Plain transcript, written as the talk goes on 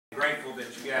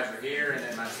you guys are here and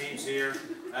that my team's here.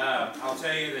 I'll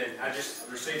tell you that I just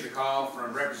received a call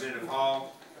from Representative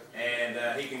Hall,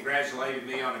 and he congratulated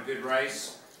me on a good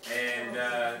race and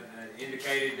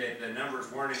indicated that the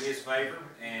numbers weren't in his favor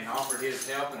and offered his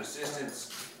help and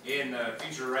assistance in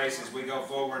future races we go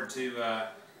forward to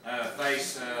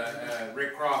face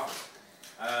Rick Crawford.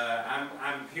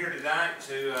 I'm here tonight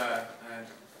to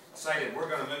say that we're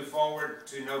going to move forward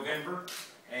to November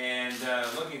and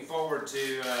looking forward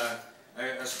to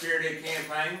a spirited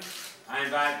campaign. I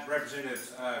invite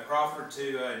Representative Crawford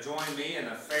to join me in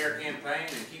a fair campaign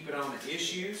and keep it on the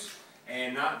issues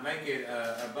and not make it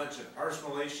a bunch of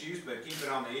personal issues, but keep it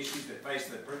on the issues that face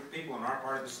the people in our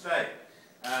part of the state.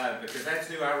 Because that's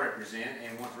who I represent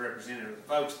and want to represent the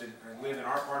folks that live in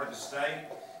our part of the state,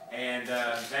 and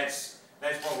that's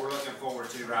what we're looking forward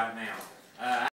to right now.